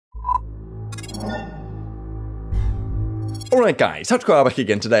Alright guys, TacticalRab back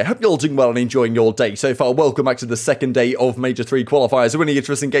again today. Hope you're all doing well and enjoying your day so far. Welcome back to the second day of Major 3 qualifiers. Really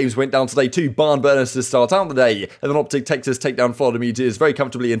interesting games went down today. 2 barn burners to start out the day. And then OpTic Texas take down Florida Muteers very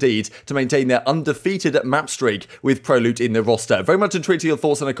comfortably indeed to maintain their undefeated map streak with ProLoot in the roster. Very much intrigued to your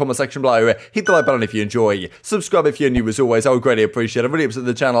thoughts in the comment section below. Hit the like button if you enjoy. Subscribe if you're new as always. I would greatly appreciate it. I'm really upset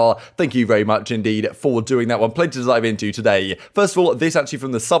the channel. Thank you very much indeed for doing that one. Plenty to dive into today. First of all, this actually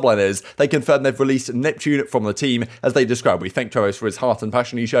from the subliners. They confirmed they've released Neptune from the team as they described. We thank Toros for his heart and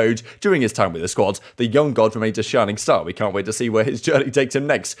passion he showed during his time with the squad. The young god remains a shining star. We can't wait to see where his journey takes him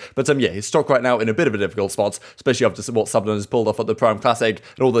next. But yeah, his stock right now in a bit of a difficult spot, especially after what Sublan has pulled off at the Prime Classic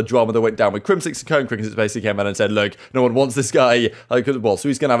and all the drama that went down with Crimsix and Crimsix basically came out and said, look, no one wants this guy. Well, so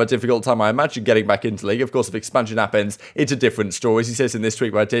he's going to have a difficult time, I imagine, getting back into League. Of course, if expansion happens, it's a different story. As he says in this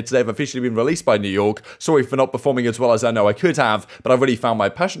tweet right here, today I've officially been released by New York. Sorry for not performing as well as I know I could have, but I've really found my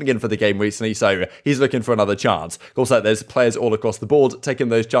passion again for the game recently, so he's looking for another chance. Of course, there's players all across the board taking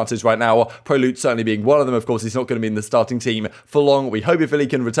those chances right now. ProLoot certainly being one of them. Of course, he's not going to be in the starting team for long. We hope if he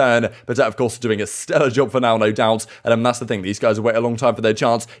can return, but of course, doing a stellar job for now, no doubt. And that's the thing. These guys have waited a long time for their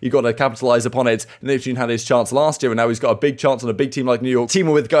chance. You've got to capitalize upon it. Neptune had his chance last year, and now he's got a big chance on a big team like New York,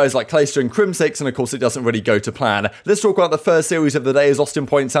 teaming with guys like Clayster and Crimsix, and of course, it doesn't really go to plan. Let's talk about the first series of the day. As Austin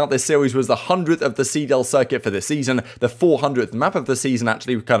points out, this series was the 100th of the CDL circuit for this season, the 400th map of the season,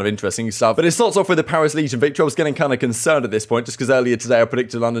 actually kind of interesting stuff. But it starts off with the Paris Legion victory. I was getting kind of concerned at this point, just because earlier today I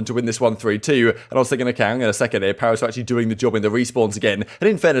predicted London to win this one 3-2, and I was thinking, okay, I'm going to second here. Paris are actually doing the job in the respawns again, and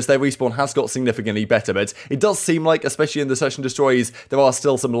in fairness, their respawn has got significantly better, but it does seem like, especially in the Search and Destroys, there are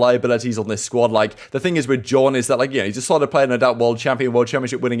still some liabilities on this squad. Like, the thing is with John is that, like, he's just started playing, no doubt, world champion, world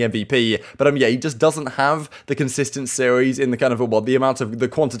championship winning MVP, but yeah, he just doesn't have the consistent series in the kind of, well, the amount of, the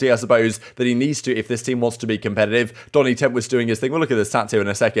quantity, I suppose, that he needs to if this team wants to be competitive. Donny Temp was doing his thing. We'll look at the stats here in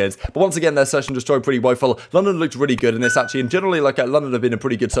a second, but once again, their Search and Destroy pretty woeful. London looked really good in this, actually, and generally, like, London have been a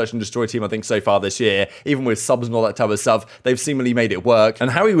pretty good Search and Destroy team, I think, so far this year, even with subs and all that type of stuff. They've seemingly made it work,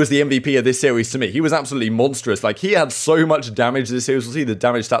 and Harry was the MVP of this series to me. He was absolutely monstrous. Like, he had so much damage this series. We'll see the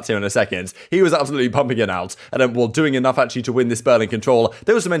damage stats here in a second. He was absolutely pumping it out, and well, doing enough actually to win this Berlin control.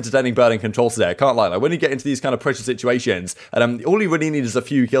 There was some entertaining Berlin controls today, I can't lie. Like, when you get into these kind of pressure situations, and all you really need is a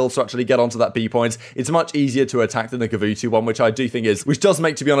few kills to actually get onto that B point, it's much easier to attack than the Kavutu one, which I do think is, which does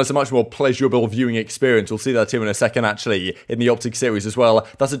make, to be honest, a much more pleasurable viewing experience. We'll see that here in a second, actually, in the OpTic series as well.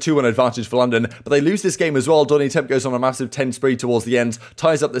 That's a 2-1 advantage for London, but they lose this game as well. Donny Temp goes on a massive 10 spree towards the end,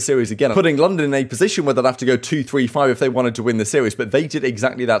 ties up the series again, putting London in a position where they'd have to go 2-3-5 if they wanted to win the series, but they did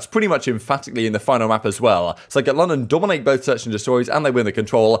exactly that, pretty much emphatically in the final map as well. So like, London dominate both Search and Destroys, and they win the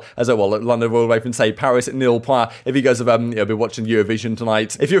control, as well. London will even say Paris nil point. If you guys have been watching Eurovision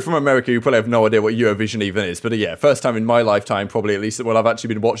tonight, if you're from America, you probably have no idea what Eurovision even is, but yeah, first time in my lifetime, probably at least when I've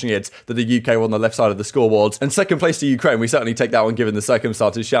actually been watching it, that the UK were on the left side of the scoreboard, and second place to Ukraine. We certainly take that one given the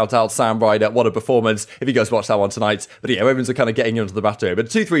circumstances. Shout out Sam Ryder, what a performance if you guys watch that one tonight. But yeah, everyone's kind of getting into the battle. But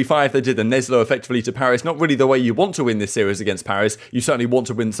 2-3-5, they did the Neslo effectively to Paris. Not really the way you want to win this series against Paris. You certainly want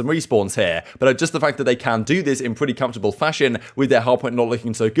to win some respawns here, but just the fact that they can do this in pretty comfortable fashion with their hardpoint not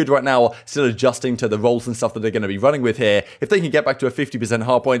looking so good right now, still adjusting to the roles and stuff that they're going to be running with here. If they can get back to a 50%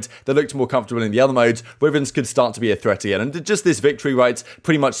 hardpoint, they looked more comfortable in the other modes, Wyverns could start to be a threat again. And just this victory, right,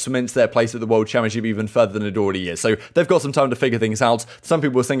 pretty much cements their place at the World Championship even further than it already is. So they've got some time to figure things out. Some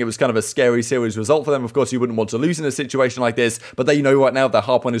people were saying it was kind of a scary series result for them. Of course, you wouldn't want to lose in a situation like this, but they know right now their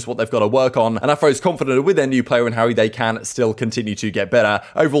hardpoint is what they've got to work on, and Afro's confident with their new player in Harry, they can still continue to get better.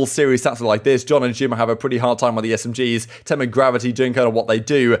 Overall series stats are like this. John and Jim have a pretty hard time on the SMGs. Tem and Gravity doing kind of what they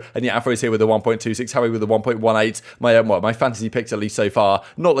do, and yeah, Afro's here with the 1.26, Harry with the 1.18. My fantasy picks, at least so far,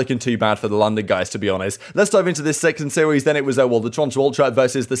 not looking too bad for the London guys, to be honest. Let's dive into this second series. Then it was, well, the Toronto Ultra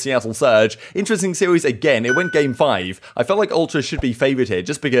versus the Seattle Surge. Interesting series again. It went game 5. I felt like Ultra should be favoured here,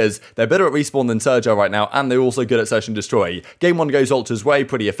 just because they're better at respawn than Surge are right now, and they're also good at Search and Destroy. Game 1 goes Ultra's way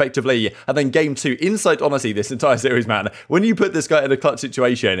pretty effectively, and then game 2, Insight, honestly, this entire series, man, when you put this guy in a clutch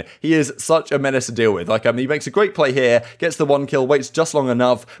situation, he is such a menace to deal with. Like, he makes a great play here, gets the 1 kill, waits just long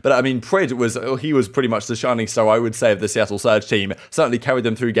enough, but I mean, Pred he was pretty much the shining star, I would say, of the Seattle Surge team. Certainly carried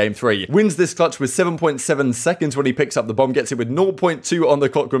them through game 3. Wins this clutch with 7.7 seconds when he picks up the bomb, gets it with 0.2 on the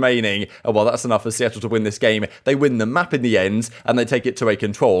clock remaining. Oh, well, that's enough for Seattle to win this game. they win the map in the end, and they take it to a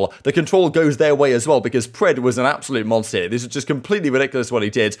control. The control goes their way as well, because Pred was an absolute monster. This was just completely ridiculous what he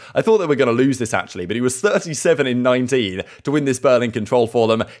did. I thought they were going to lose this actually, but he was 37 in 19 to win this Berlin control for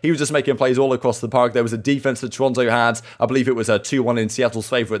them. He was just making plays all across the park. There was a defense that Toronto had. I believe it was a 2-1 in Seattle's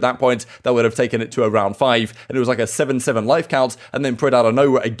favor at that point. That would have taken it to a round 5, and it was like a 7-7 life count, and then Pred out of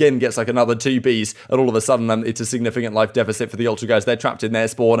nowhere again gets like another 2 Bs, and all of a sudden it's a significant life deficit for the Ultra guys. They're trapped in their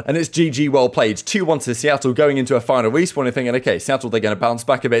spawn, and it's GG well played. 2-1 to Seattle going into a final respawn and thinking, okay, Seattle, they're going to bounce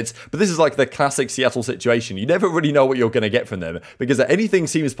back a bit, but this is like the classic Seattle situation. You never really know what you're going to get from them, because anything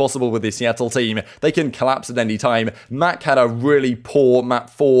seems possible with this Seattle team. They can collapse at any time. Mac had a really poor map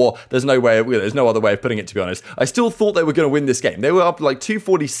 4. There's no other way of putting it, to be honest. I still thought they were going to win this game. They were up like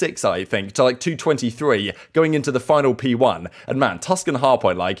 246, I think, to like 223 going into the final P1. And man, Tuscan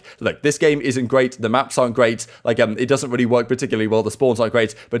Hardpoint, like, look, this game isn't great. The maps aren't great. Like, it doesn't really work particularly well. The spawns aren't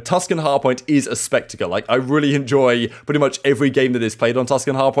great, but Tuscan Hardpoint is a spectacle. Like, I really enjoy pretty much every game that is played on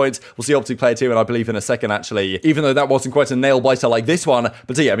Tuscan Hardpoint. We'll see OpTic play it here, and I believe in a second, actually, even though that wasn't quite a nail-biter like this one.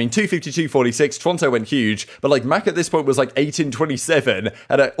 But yeah, I mean, 252-46, Toronto went huge, but like Mac at this point was like 18-27,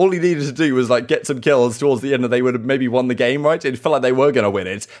 and all he needed to do was like get some kills towards the end, and they would have maybe won the game, right? It felt like they were going to win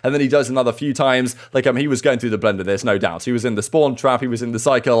it, and then he does another few times. Like, he was going through the blender, there's no doubt. He was in the spawn trap, he was in the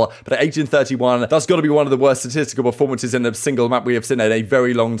cycle, but at 18-31, that's got to be one of the worst statistical performances in a single map we have seen in a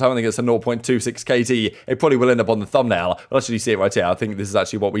very long time. I think it's a 0.26 KT. It probably will end up on the thumbnail. We'll actually see it right here. I think this is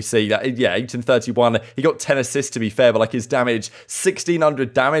actually what we see. Yeah, 18-31. He got 10 assists, to be fair, but like his damage,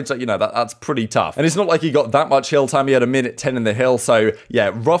 1600 damage, like, you know, that's pretty tough. And it's not like he got that much hill time. He had a minute 10 in the hill, so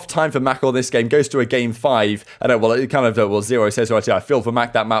yeah, rough time for Mac on this game. Goes to a game 5. I know, well, it kind of, well, Zero says right here, I feel for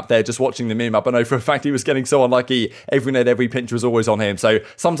Mac that map there, just watching the meme up. I know for a fact he was getting so unlucky. Every net, every pinch was always on him, so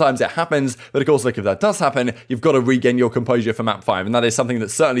sometimes it happens, but of course, look, if that does happen, you've got to regain your composure for map 5, and that is something that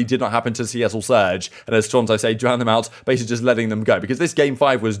certainly did not happen to Seattle Surge, and as Toronto say, drown them out, basically just letting them go, because this game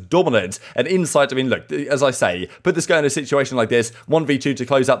 5 was dominant, and Insight, I mean, look, as I say, put this guy in a situation like this, 1v2 to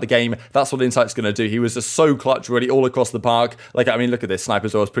close out the game, that's what Insight's going to do. He was just so clutch, really, all across the park. Like, I mean, look at this,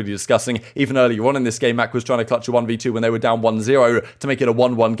 Snipers was pretty disgusting. Even earlier on in this game, Mac was trying to clutch a 1v2 when they were down 1-0 to make it a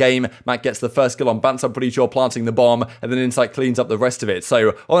 1-1 game. Mac gets the first kill on Bance, I'm pretty sure, planting the bomb, and then Insight cleans up the rest of it.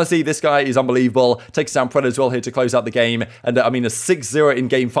 So, honestly, this guy is unbelievable. Takes down Pred as well here to close out the game, and I mean, a 6-0 in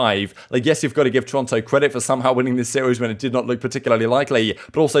game 5. Like, yes, you've got to give Toronto credit for somehow winning this series when it did not look particularly likely,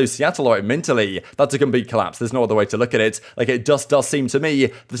 but also Seattle, like, mentally, that's a complete collapse. There's no other way to look at it. Like, it just does seem to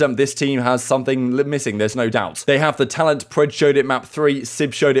me that this team has something missing, there's no doubt. They have the talent. Pred showed it map 3,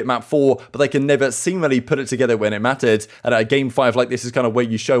 Sib showed it map 4, but they can never seemingly put it together when it mattered. And a game 5 like this is kind of where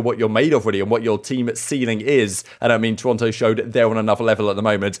you show what you're made of, really, and what your team ceiling is. And I mean, Toronto showed they're on another level at the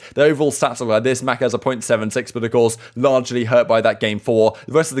moment. The overall stats are like this. Mac has a 0.76, but of course, largely hurt by that game 4.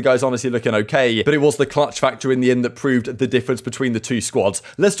 The rest of the guys honestly looking okay, but it was the clutch factor in the end that proved the difference between the two squads.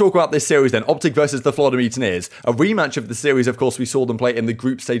 Let's talk about this series then. OpTic versus the Florida Mutineers. A rematch of the series, of course, we saw them play in the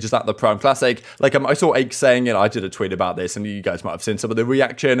group stages at the Prime Classic. Like, I saw Ake saying, you know, I did a tweet about this, and you guys might have seen some of the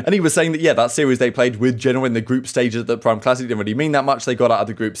reaction, and he was saying that, yeah, that series they played with General in the group stages at the Prime Classic didn't really mean that much. They got out of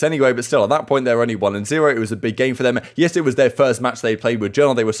the groups anyway, but still, at that point, they were only 1-0. It was a big game for them. Yes, it was their first match they played with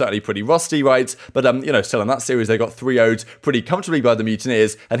General. They were certainly pretty rusty, right? But, you know, still in that series, they got 3-0'd pretty comfortably by the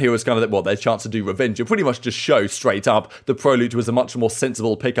Mutineers, and here was kind of, well, their chance to do revenge. It pretty much just show straight up the Prolute was a much more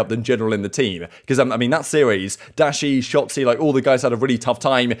sensible pickup than General in the team. Because, I mean, that series, Dashy, Shotzzy, like, all the guys had a really tough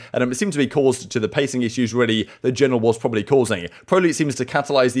time, and it seemed to be caused to the pacing issues, really, that General was probably causing. Prolute seems to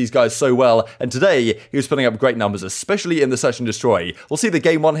catalyze these guys so well, and today, he was putting up great numbers, especially in the Search and Destroy. We'll see the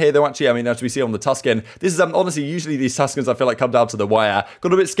game 1 here, though, actually, I mean, as we see on the Tuscan, this is, honestly, usually these Tuscans, I feel like, come down to the wire.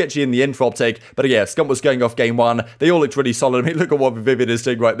 Got a bit sketchy in the end for OpTic, but yeah, Scump was going off game 1. They all looked really solid. I mean, look at what Vivid is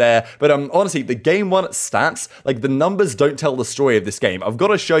doing right there. But honestly, the game 1 stats, like, the numbers don't tell the story of this game. I've got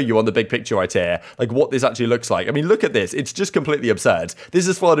to show you on the big picture right here, like, what this actually looks like. I mean, look at this. It's just completely absurd. This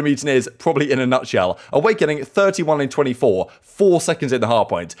is Florida Mutineers probably in a nutshell. Awakening, 31 in 24, 4 seconds in the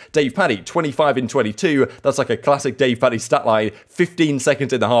hardpoint. Dave Paddy, 25 in 22. That's like a classic Dave Paddy stat line, 15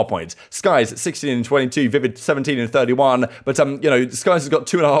 seconds in the hardpoint. Skies, 16 in 22. Vivid, 17 in 31. But, you know, Skies has got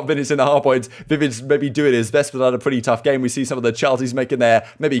 2.5 minutes in the hardpoint. Vivid's maybe doing his best, but had a pretty tough game. We see some of the charts he's making there,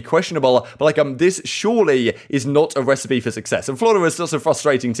 maybe questionable. But, like, this surely is not a recipe for success. And Florida is such a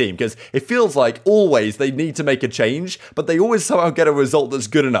frustrating team because it feels like always they need to make a change, but they always somehow get a result that's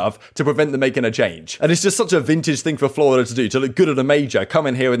good enough to prevent them making a change. And it's just such a vintage thing for Florida to do, to look good at a major, come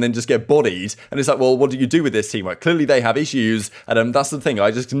in here and then just get bodied. And it's like, well, what do you do with this team? Like, clearly they have issues, and that's the thing.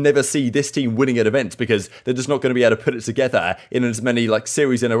 I just never see this team winning at events because they're just not going to be able to put it together in as many, like,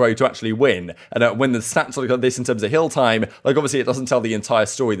 series in a row to actually win. And when the stats look like this in terms of hill time, like, obviously it doesn't tell the entire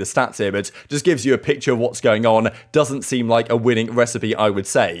story, the stats here, but just gives you a picture of what's going on. Doesn't seem like a winning recipe, I would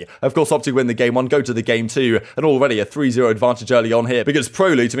say. Of course, OpTic win the game 1, go to the game 2, and already a 3-0 advantage early on here, because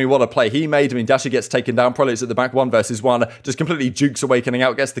Prelude, I mean, what a play he made. I mean, Drazah gets taken down, Prelude's at the back 1 versus 1, just completely jukes Awakening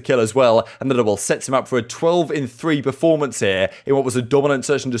out, gets the kill as well, and then it will sets him up for a 12-3 performance here in what was a dominant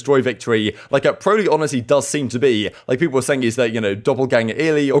search and destroy victory. Like, Prelude honestly does seem to be, like people were saying, is that, you know, doppelganger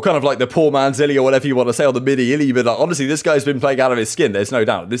Illy, or kind of like the poor man's Illy, or whatever you want to say, or the midi Illy, but honestly, this guy's been playing out of his skin, there's no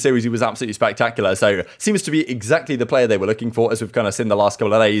doubt. This series, he was absolutely spectacular, so seems to be exactly the player they were looking for, as we've kind of seen the last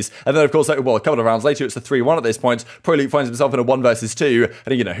couple of days. And then, of course, like, well, a couple of rounds later, it's a 3-1 at this point. Prelude finds himself in a 1 versus 2,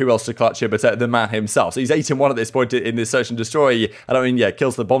 and, you know, who else to clutch here but the man himself. So he's 8-1 at this point in this search and destroy, and I mean, yeah,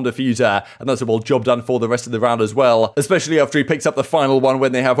 kills the bomb diffuser, and that's a well job done for the rest of the round as well, especially after he picks up the final one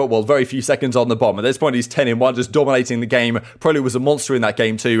when they have, well, very few seconds on the bomb. At this point, he's 10-1, just dominating the game. Prelude was a monster in that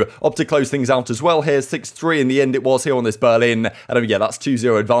game too. OpTic closed things out as well here, 6-3 in the end it was here on this Berlin, and I mean, yeah, that's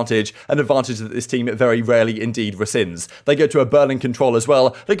 2-0 advantage, an advantage that this team very rarely indeed rescinds. They go to a Berlin control as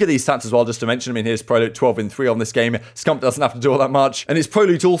well. Look at these stats as well, just to mention. I mean, here's Prelude 12-3 on this game. Scump doesn't have to do all that much, and his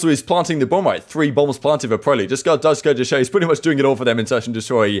Prelude also is planting the bomb right. 3 bombs planted for Prelude. Just does go to show he's pretty much doing it all for them in search and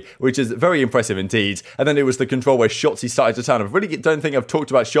destroy, which is very impressive indeed. And then it was the control where Shotzzy started to turn. I really don't think I've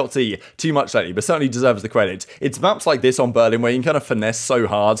talked about Shotzzy too much lately, but certainly deserves the credit. It's maps like this on Berlin where you can kind of finesse so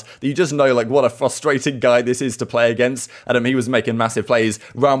hard that you just know, like, what a frustrating guy this is to play against. And he was making massive plays.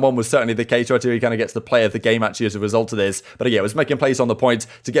 Round 1 was certainly the case right here. He kind of gets the play of the game actually as a result of this. But yeah, it was making plays on the point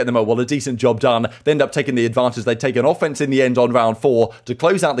to get them a decent job done. They end up taking the advantage. They take an offense in the end on round 4 to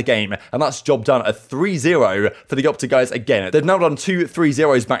close out the game, and that's job done. A 3-0 for the OpTic guys again. They've now done 2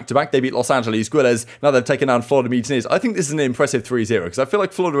 3-0s back-to-back. They beat Los Angeles Guerrillas. Now they've taken down Florida Mutineers. I think this is an impressive 3-0 because I feel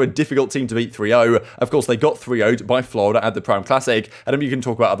like Florida are a difficult team to beat 3-0. Of course, they got 3-0'd by Florida at the Prime Classic, and you can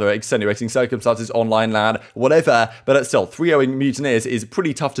talk about other extenuating circumstances, online land, whatever, but still, 3-0ing Mutineers is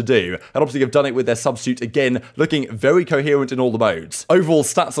pretty tough to do, and OpTic have done it with their substitute again, looking very coherent in all the modes. Overall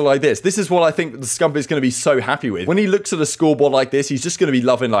stats are like this. This is what I think the Scump is going to be so happy with. When he looks at a scoreboard like this, he's just going to be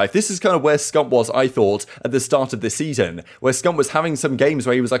loving life. This is kind of where Scump was, I thought, at the start of this season, where Scump was having some games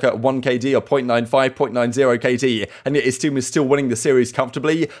where he was like at 1 KD or 0.95, 0.90 KD, and yet his team is still winning the series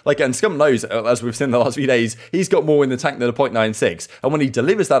comfortably. Like, and Scump knows, as we've seen in the last few days, he's got more in the tank than a 0.96, and when he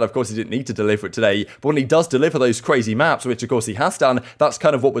delivers that, of course, he didn't need to deliver it today, but when he does deliver those crazy maps, which of course he has done, that's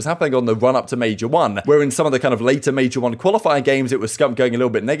kind of what was happening on the run-up to Major 1, where in some of the kind of later Major 1 qualifier games, it was Scump going a little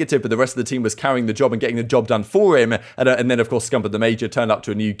bit negative, but the rest of the team was carrying the job and getting the job done for him, and then, of course, Scump at the Major turned up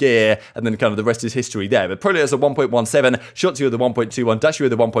to a new gear, and then kind of the rest is history there. But Prelude has a 1.17, Shotzzy with a 1.21, Dashie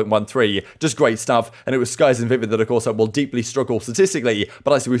with a 1.13, just great stuff, and it was Skies and Vivid that, of course, will deeply struggle statistically,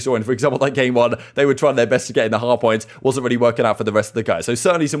 but as we saw in, for example, that game 1, they were trying their best to get in the hard points, wasn't really working out for the rest of the guys. So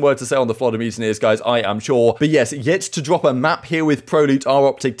certainly some word to say on the Florida Mutineers, guys, I am sure. But yes, yet to drop a map here with Prelude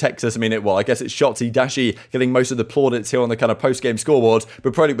are OpTic Texas. I mean, I guess it's Shotzzy, Dashie getting most of the plaudits here on the kind of post-game scoreboard,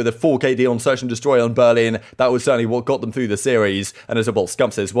 but Prelude with a 4 KD on Search and Destroy on Berlin, that was certainly what got them through the series. And as well,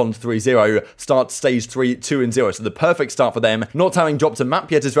 Scump says 1-3-0, start stage 3, 2-0. So the perfect start for them. Not having dropped a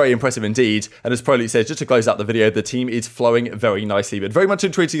map yet is very impressive indeed. And as Prelude says, just to close out the video, the team is flowing very nicely. But very much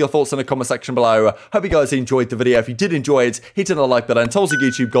intrigued to your thoughts in the comment section below. Hope you guys enjoyed the video. If you did enjoy it, hit on the like button. Tell us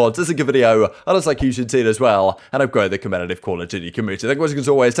YouTube gods, this is a good video. I just like you should see it as well. And I've grown the competitive Call of Duty community. Thank you guys as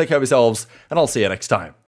always. Take care of yourselves, and I'll see you next time.